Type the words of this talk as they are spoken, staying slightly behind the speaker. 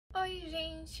Oi,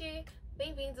 gente!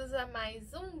 Bem-vindos a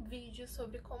mais um vídeo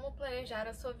sobre como planejar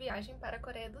a sua viagem para a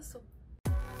Coreia do Sul.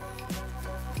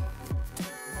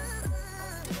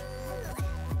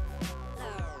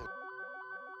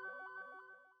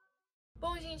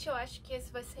 Bom, gente, eu acho que esse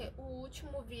vai ser o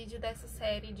último vídeo dessa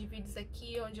série de vídeos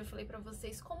aqui, onde eu falei pra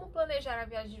vocês como planejar a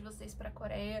viagem de vocês pra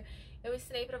Coreia. Eu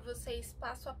ensinei pra vocês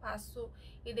passo a passo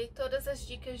e dei todas as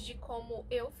dicas de como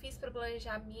eu fiz pra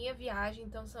planejar a minha viagem.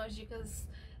 Então são as dicas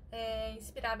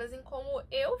inspiradas em como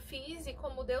eu fiz e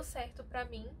como deu certo pra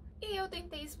mim. E eu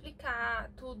tentei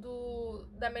explicar tudo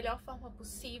da melhor forma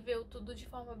possível, tudo de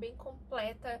forma bem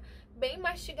completa, bem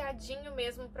mastigadinho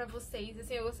mesmo pra vocês.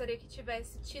 Assim, eu gostaria que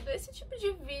tivesse tido esse tipo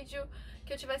de vídeo,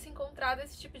 que eu tivesse encontrado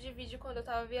esse tipo de vídeo quando eu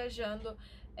tava viajando.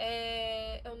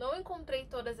 Eu não encontrei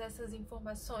todas essas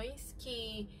informações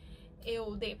que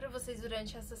eu dei pra vocês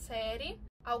durante essa série.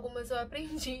 Algumas eu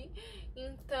aprendi,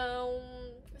 então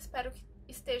espero que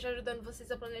esteja ajudando vocês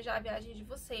a planejar a viagem de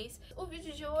vocês. O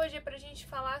vídeo de hoje é pra gente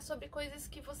falar sobre coisas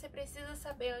que você precisa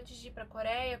saber antes de ir pra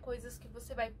Coreia, coisas que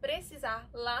você vai precisar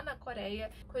lá na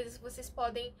Coreia, coisas que vocês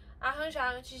podem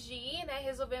arranjar antes de ir, né,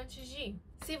 resolver antes de ir.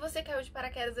 Se você caiu de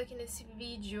paraquedas aqui nesse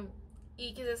vídeo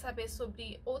e quiser saber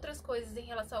sobre outras coisas em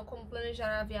relação a como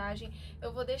planejar a viagem,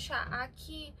 eu vou deixar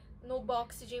aqui no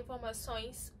box de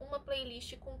informações uma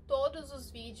playlist com todos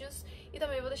os vídeos e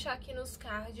também vou deixar aqui nos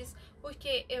cards,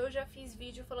 porque eu já fiz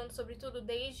vídeo falando sobre tudo,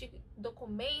 desde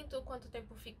documento, quanto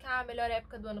tempo ficar, melhor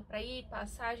época do ano pra ir,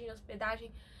 passagem,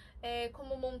 hospedagem,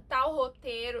 como montar o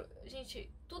roteiro,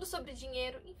 gente, tudo sobre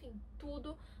dinheiro, enfim,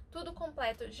 tudo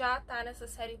completo já tá nessa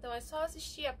série, então é só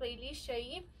assistir a playlist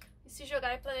aí e se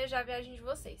jogar e planejar a viagem de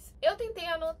vocês. Eu tentei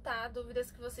anotar dúvidas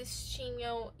que vocês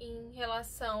tinham em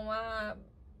relação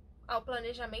ao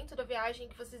planejamento da viagem,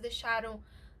 que vocês deixaram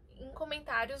em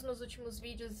comentários nos últimos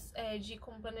vídeos de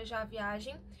como planejar a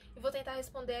viagem. E vou tentar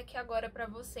responder aqui agora pra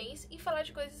vocês e falar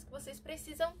de coisas que vocês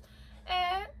precisam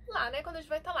lá, né, quando a gente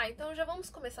vai estar lá. Então já vamos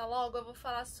começar logo. Eu vou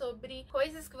falar sobre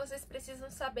coisas que vocês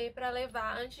precisam saber pra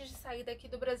levar antes de sair daqui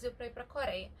do Brasil pra ir pra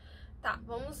Coreia. Tá,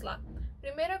 vamos lá.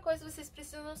 Primeira coisa que vocês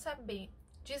precisam saber: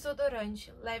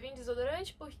 desodorante. Levem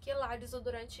desodorante porque lá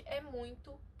desodorante é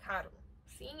muito caro.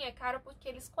 Sim, é caro porque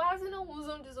eles quase não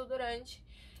usam desodorante.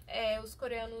 Os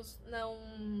coreanos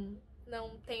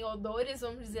não têm odores,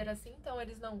 vamos dizer assim, então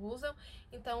eles não usam.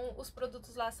 Então os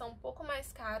produtos lá são um pouco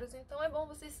mais caros, então é bom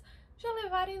vocês já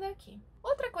levarem daqui.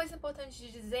 Outra coisa importante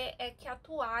de dizer é que a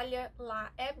toalha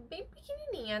lá é bem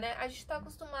pequenininha, né? A gente tá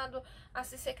acostumado a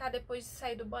se secar depois de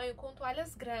sair do banho com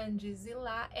toalhas grandes, e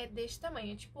lá é desse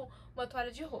tamanho, é tipo uma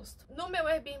toalha de rosto. No meu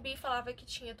Airbnb falava que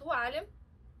tinha toalha.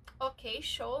 Ok,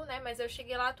 show, né? Mas eu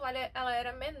cheguei lá, a toalha ela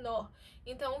era menor.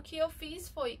 Então o que eu fiz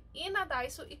foi ir na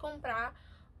Daiso e comprar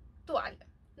toalha.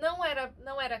 Não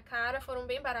era cara, foram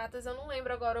bem baratas, eu não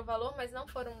lembro agora o valor, mas não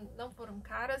foram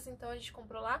caras, então a gente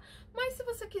comprou lá. Mas se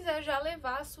você quiser já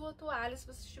levar a sua toalha, se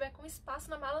você estiver com espaço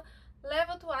na mala,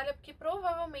 leva a toalha, porque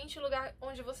provavelmente o lugar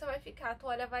onde você vai ficar, a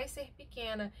toalha vai ser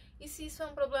pequena. E se isso é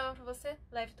um problema pra você,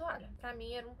 leve toalha. Pra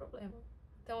mim era um problema.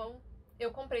 Então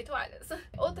eu comprei toalhas.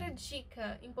 Outra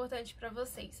dica importante pra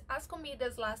vocês: as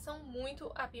comidas lá são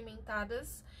muito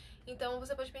apimentadas. Então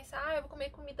você pode pensar, eu vou comer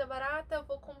comida barata, eu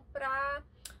vou comprar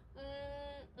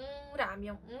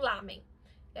um lamen.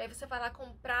 E aí você vai lá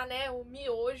comprar, né, o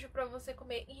miojo pra você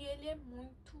comer. E ele é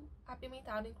muito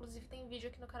apimentado. Inclusive tem vídeo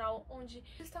aqui no canal onde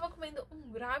eu estava comendo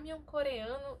um ramen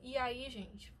coreano. E aí,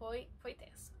 gente, foi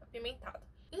tenso, apimentado.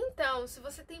 Então, se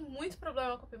você tem muito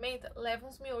problema com pimenta, leva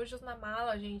uns miojos na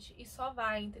mala, gente, e só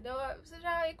vai, entendeu? Você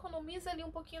já economiza ali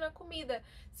um pouquinho na comida.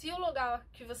 Se o lugar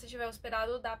que você tiver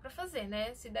hospedado dá pra fazer,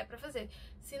 né? Se der pra fazer.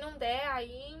 Se não der,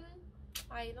 aí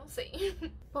não sei.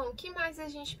 Bom, o que mais a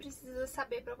gente precisa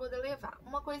saber pra poder levar?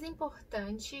 Uma coisa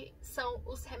importante são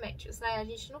os remédios, né? A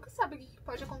gente nunca sabe o que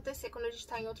pode acontecer quando a gente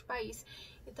tá em outro país.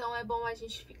 Então é bom a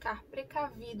gente ficar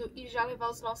precavido e já levar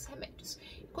os nossos remédios.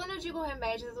 Quando eu digo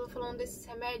remédios, eu tô falando desses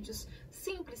remédios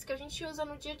simples que a gente usa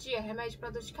no dia a dia. Remédio pra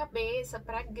dor de cabeça,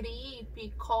 pra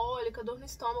gripe, cólica, dor no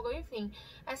estômago, enfim.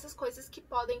 Essas coisas que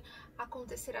podem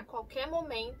acontecer a qualquer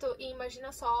momento. E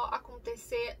imagina só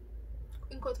acontecer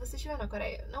enquanto você estiver na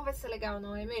Coreia. Não vai ser legal,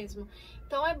 não é mesmo?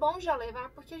 Então é bom já levar,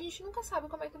 porque a gente nunca sabe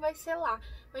como é que vai ser lá.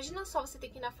 Imagina só você ter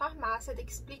que ir na farmácia, ter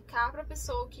que explicar pra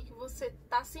pessoa o que você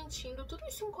tá sentindo, tudo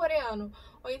isso em coreano.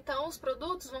 Ou então os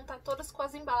produtos vão estar todas com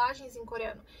as embalagens em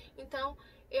coreano. Então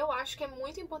eu acho que é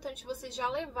muito importante vocês já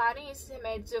levarem esses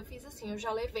remédios. Eu fiz assim, eu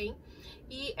já levei.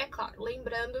 E é claro,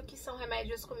 lembrando que são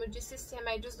remédios, como eu disse, esses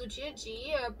remédios do dia a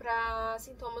dia, pra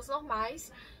sintomas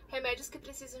normais. remédios que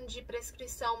precisam de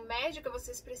prescrição médica,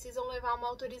 vocês precisam levar uma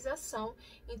autorização.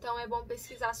 Então é bom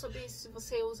pesquisar sobre isso. Se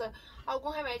você usa algum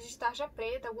remédio de tarja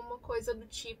preta, alguma coisa do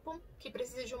tipo, que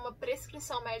precisa de uma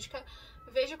prescrição médica,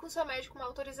 veja com seu médico uma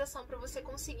autorização para você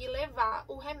conseguir levar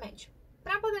o remédio.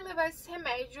 Para poder levar esses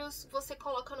remédios, você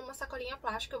coloca numa sacolinha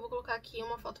plástica. Eu vou colocar aqui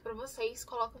uma foto para vocês.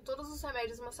 Colocam todos os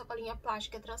remédios numa sacolinha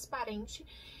plástica transparente.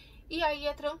 E aí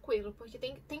é tranquilo, porque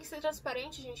tem que ser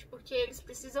transparente, gente, porque eles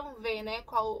precisam ver, né,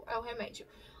 qual é o remédio.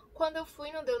 Quando eu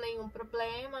fui, não deu nenhum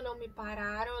problema, não me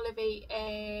pararam. Eu levei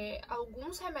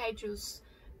alguns remédios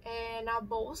na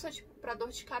bolsa, tipo, pra dor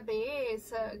de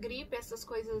cabeça, gripe, essas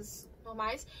coisas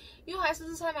normais. E o resto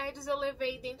dos remédios eu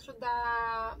levei dentro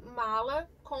da mala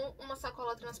com uma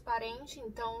sacola transparente,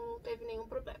 então não teve nenhum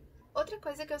problema. Outra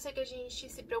coisa que eu sei que a gente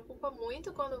se preocupa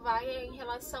muito quando vai é em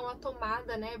relação à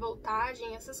tomada, né,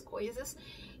 voltagem, essas coisas.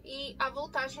 E a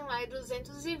voltagem lá é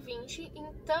 220,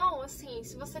 então, assim,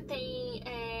 se você tem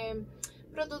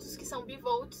produtos que são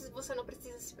bivolts, você não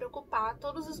precisa se preocupar.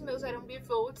 Todos os meus eram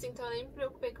bivolts, então eu nem me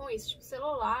preocupei com isso. Tipo,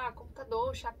 celular,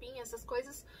 computador, chapinha, essas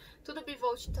coisas, tudo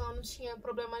bivolt, então eu não tinha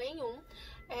problema nenhum.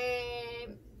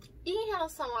 E em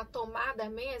relação à tomada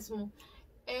mesmo,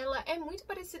 ela é muito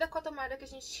parecida com a tomada que a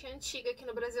gente tinha antiga aqui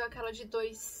no Brasil, aquela de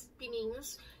 2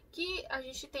 pininhos, que a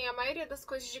gente tem, a maioria das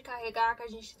coisas de carregar que a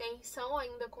gente tem são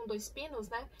ainda com 2 pinos,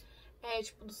 né?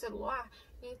 Tipo do celular.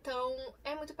 Então,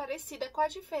 é muito parecida, com a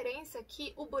diferença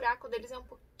que o buraco deles é um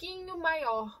pouquinho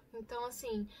maior. Então,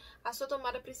 assim, a sua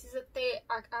tomada precisa ter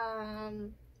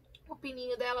o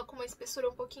pininho dela com uma espessura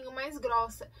um pouquinho mais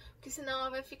grossa, porque senão ela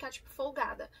vai ficar, tipo,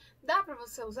 folgada. Dá pra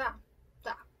você usar?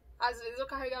 Dá. Às vezes eu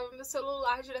carregava meu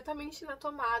celular diretamente na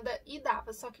tomada e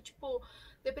dava, só que, tipo,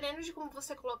 dependendo de como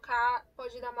você colocar,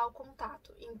 pode dar mau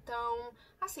contato. Então,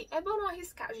 assim, é bom não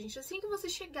arriscar, gente. Assim que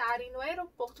vocês chegarem no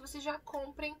aeroporto, vocês já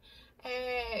comprem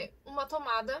uma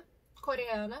tomada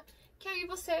coreana, que aí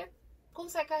você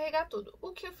consegue carregar tudo.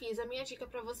 O que eu fiz, a minha dica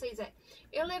pra vocês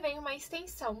eu levei uma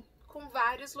extensão com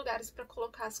vários lugares pra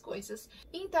colocar as coisas.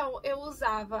 Então, eu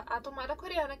usava a tomada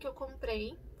coreana que eu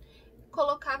comprei,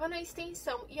 colocava na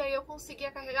extensão e aí eu conseguia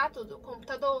carregar tudo,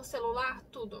 computador, celular,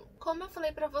 tudo. Como eu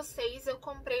falei pra vocês, eu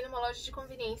comprei numa loja de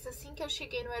conveniência assim que eu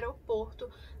cheguei no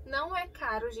aeroporto. Não é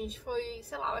caro, gente, foi,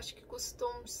 sei lá, eu acho que custou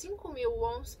uns 5.000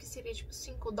 wons, que seria tipo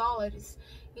 $5.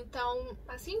 Então,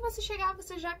 assim que você chegar,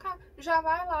 você já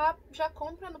vai lá, já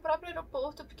compra no próprio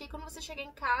aeroporto, porque quando você chega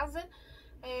em casa,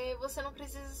 você não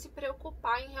precisa se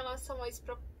preocupar em relação a isso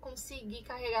pra conseguir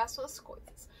carregar suas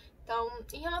coisas. Então,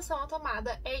 em relação à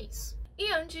tomada, é isso.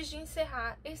 E antes de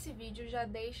encerrar esse vídeo, já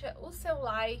deixa o seu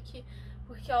like,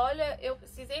 porque olha, eu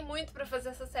precisei muito pra fazer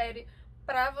essa série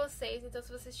pra vocês, então se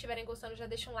vocês estiverem gostando, já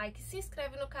deixa um like, se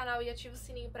inscreve no canal e ativa o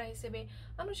sininho pra receber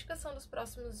a notificação dos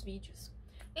próximos vídeos.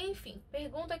 Enfim,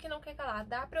 pergunta que não quer calar,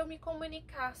 dá pra eu me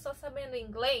comunicar só sabendo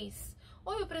inglês?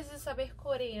 Ou eu preciso saber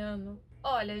coreano?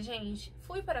 Olha, gente,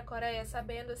 fui para a Coreia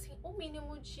sabendo, assim, o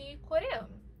mínimo de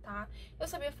coreano, tá? Eu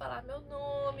sabia falar meu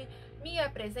nome, me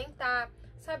apresentar,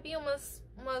 sabia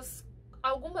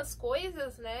algumas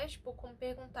coisas, né, tipo como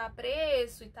perguntar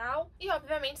preço e tal, e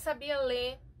obviamente sabia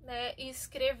ler, né, e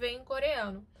escrever em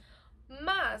coreano,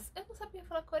 mas eu não sabia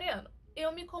falar coreano.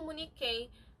 Eu me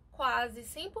comuniquei quase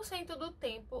 100% do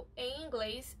tempo em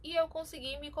inglês e eu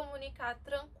consegui me comunicar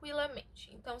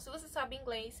tranquilamente. Então, se você sabe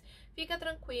inglês, fica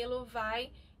tranquilo,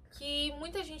 vai, que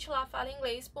muita gente lá fala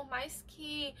inglês, por mais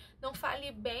que não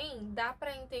fale bem, dá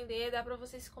pra entender, dá pra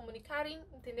vocês se comunicarem,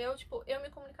 entendeu? Tipo, eu me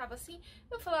comunicava assim,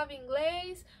 eu falava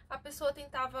inglês, a pessoa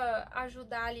tentava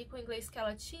ajudar ali com o inglês que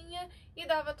ela tinha e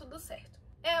dava tudo certo.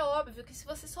 É óbvio que se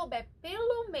você souber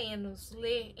pelo menos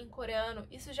ler em coreano,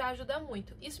 isso já ajuda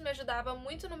muito. Isso me ajudava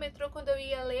muito no metrô quando eu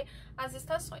ia ler as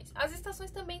estações. As estações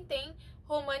também têm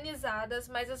romanizadas,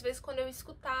 mas às vezes quando eu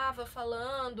escutava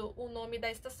falando o nome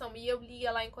da estação e eu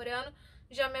lia lá em coreano,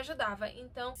 já me ajudava.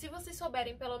 Então, se vocês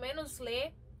souberem pelo menos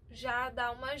ler, já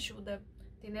dá uma ajuda.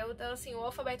 Entendeu? Então, assim, o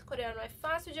alfabeto coreano é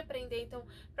fácil de aprender, então,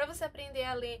 pra você aprender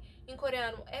a ler em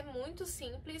coreano é muito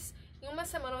simples. Em uma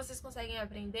semana vocês conseguem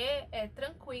aprender, é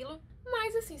tranquilo.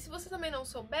 Mas, assim, se você também não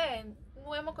souber,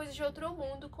 não é uma coisa de outro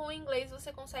mundo. Com o inglês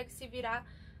você consegue se virar,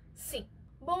 sim.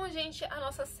 Bom, gente, a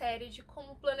nossa série de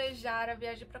como planejar a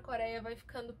viagem pra Coreia vai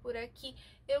ficando por aqui.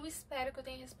 Eu espero que eu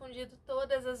tenha respondido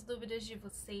todas as dúvidas de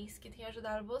vocês, que tenha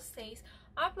ajudado vocês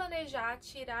a planejar,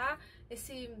 tirar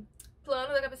esse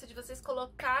plano da cabeça de vocês,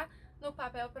 colocar no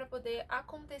papel para poder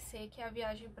acontecer, que é a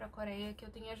viagem para a Coreia, que eu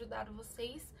tenho ajudado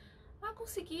vocês a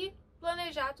conseguir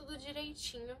planejar tudo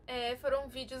direitinho. Foram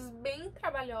vídeos bem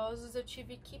trabalhosos, eu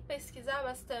tive que pesquisar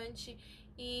bastante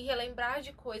e relembrar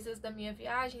de coisas da minha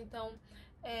viagem, então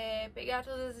pegar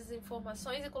todas as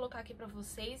informações e colocar aqui pra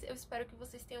vocês. Eu espero que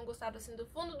vocês tenham gostado assim do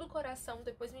fundo do coração.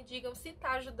 Depois me digam se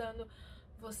tá ajudando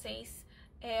vocês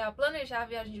a planejar a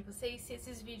viagem de vocês, se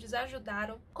esses vídeos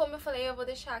ajudaram. Como eu falei, eu vou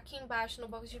deixar aqui embaixo no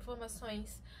box de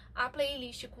informações a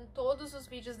playlist com todos os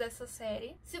vídeos dessa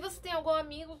série. Se você tem algum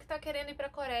amigo que tá querendo ir pra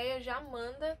Coreia, já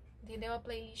manda, entendeu? A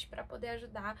playlist para poder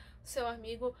ajudar o seu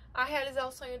amigo a realizar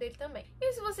o sonho dele também.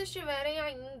 E se vocês tiverem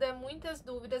ainda muitas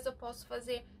dúvidas, eu posso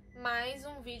fazer mais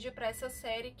um vídeo para essa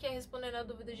série, que é respondendo a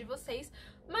dúvida de vocês.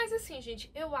 Mas assim, gente,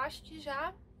 eu acho que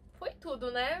já foi tudo,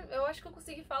 né? Eu acho que eu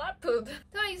consegui falar tudo.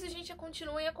 Então é isso, gente.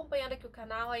 Continuem acompanhando aqui o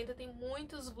canal. Ainda tem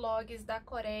muitos vlogs da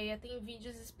Coreia. Tem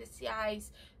vídeos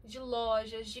especiais de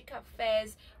lojas, de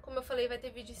cafés. Como eu falei, vai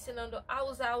ter vídeo ensinando a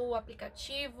usar o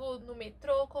aplicativo no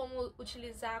metrô, como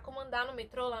utilizar, como andar no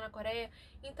metrô lá na Coreia.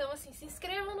 Então, assim, se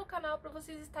inscrevam no canal para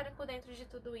vocês estarem por dentro de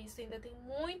tudo isso. Ainda tem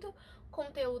muito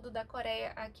conteúdo da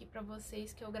Coreia aqui para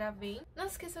vocês que eu gravei. Não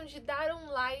se esqueçam de dar um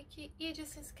like e de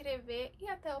se inscrever. E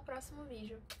até o próximo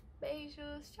vídeo.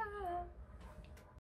 Beijos, tchau!